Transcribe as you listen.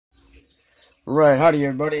Right, howdy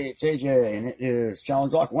everybody, it's AJ, and it is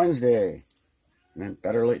Challenge Lock Wednesday. Man,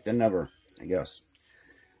 better late than never, I guess.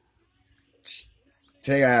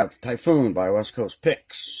 Today I have Typhoon by West Coast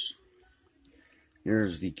Picks.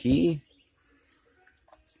 Here's the key.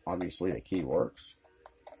 Obviously the key works.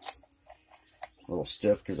 A little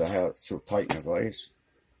stiff because I have it so tight in the vise.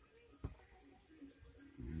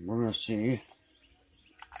 We're going to see if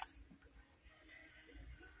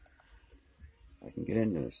I can get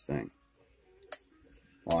into this thing.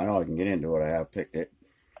 Well, I know I can get into it, I have picked it.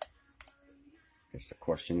 I guess the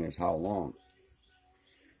question is, how long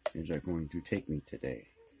is it going to take me today?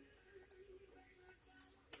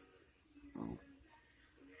 Oh.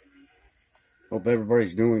 Hope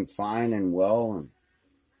everybody's doing fine and well, and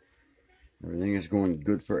everything is going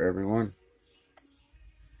good for everyone.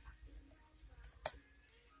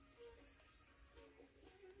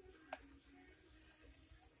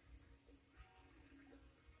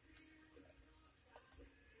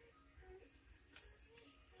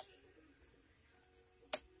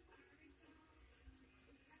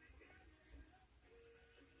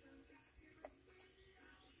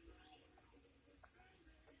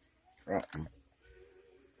 Crap, man.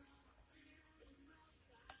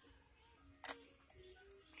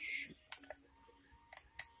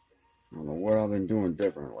 I don't know what I've been doing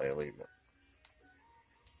different lately, but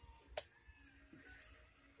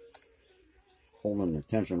holding the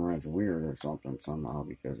tension wrench weird or something somehow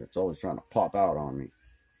because it's always trying to pop out on me.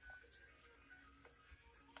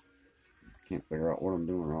 Can't figure out what I'm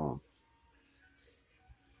doing wrong.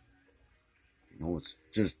 I know it's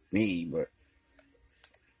just me, but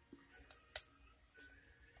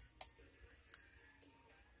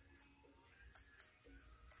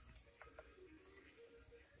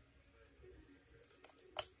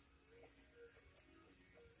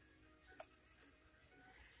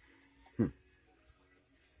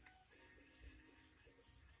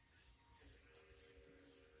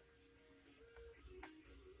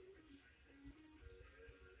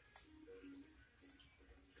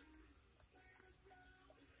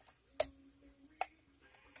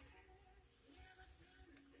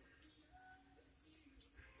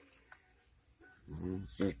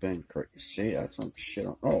it's just been crazy. See, that's some shit.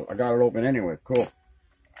 Oh, I got it open anyway. Cool.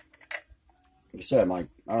 Like I said,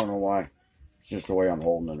 I don't know why. It's just the way I'm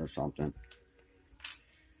holding it or something.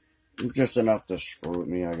 Just enough to screw with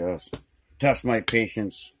me, I guess. Test my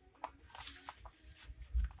patience.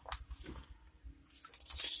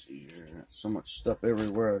 Let's see here. So much stuff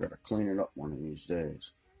everywhere. I gotta clean it up one of these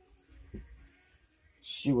days.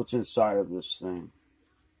 See what's inside of this thing.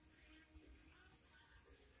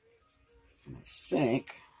 And I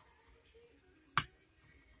think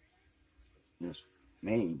this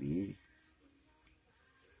may be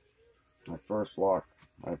my first lock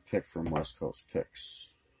I picked from West Coast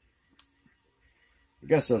Picks. I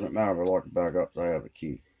guess it doesn't matter if I lock it back up, so I have a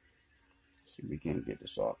key. See if we can't get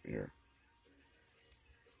this off here.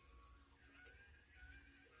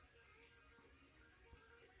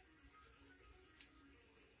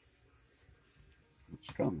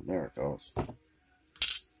 It's coming. There it goes.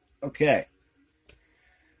 Okay.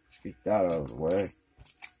 Let's get that out of the way.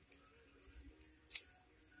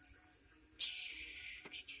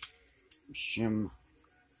 Shim.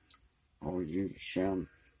 Always use a shim.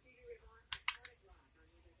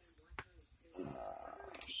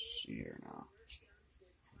 Let's see here now.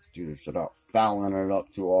 Let's do this without fouling it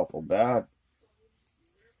up too awful bad.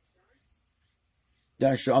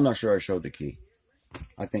 I'm not sure I showed the key.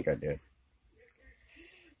 I think I did.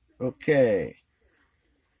 Okay.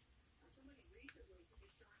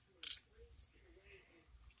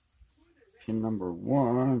 Pin number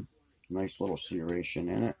 1. Nice little serration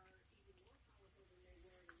in it.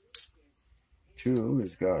 2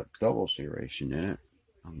 has got double serration in it.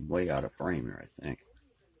 I'm way out of frame here, I think.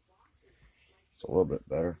 It's a little bit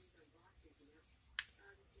better.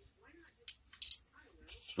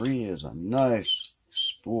 3 is a nice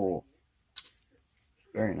spool.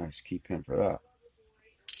 Very nice key pin for that.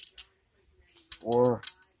 4.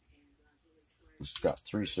 It's got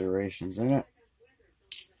 3 serrations in it.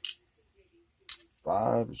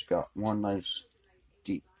 5 has got one nice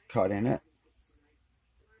deep cut in it.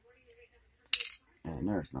 And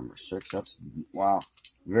there's number 6. That's, wow,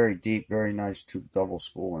 very deep, very nice double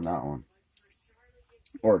spool in that one.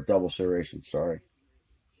 Or double serration, sorry.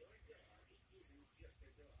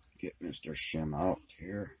 Get Mr. Shim out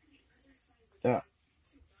here. That.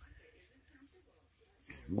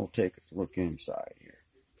 And we'll take a look inside here.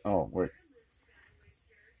 Oh, wait.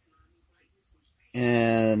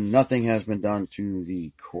 And nothing has been done to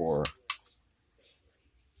the core.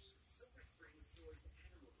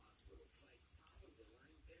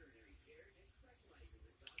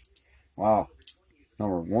 Wow.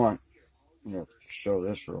 Number one. I'm going to show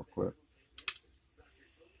this real quick.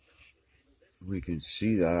 We can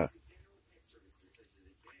see that.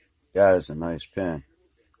 That is a nice pin.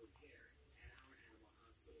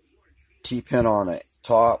 T-pin on the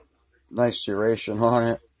top. Nice serration on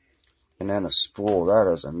it. And then a spool. That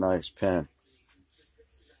is a nice pin.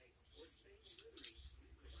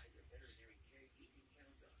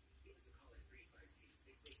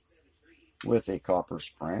 With a copper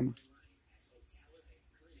spring.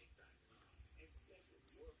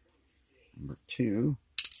 Number two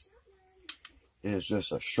is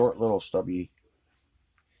just a short little stubby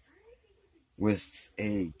with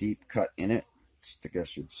a deep cut in it. I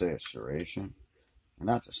guess you'd say a serration. And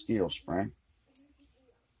that's a steel spring.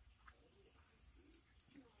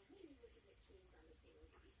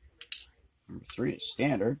 Number three is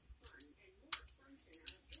standard.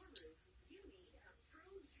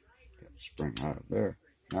 Get the spring out of there.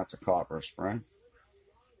 That's a copper spring.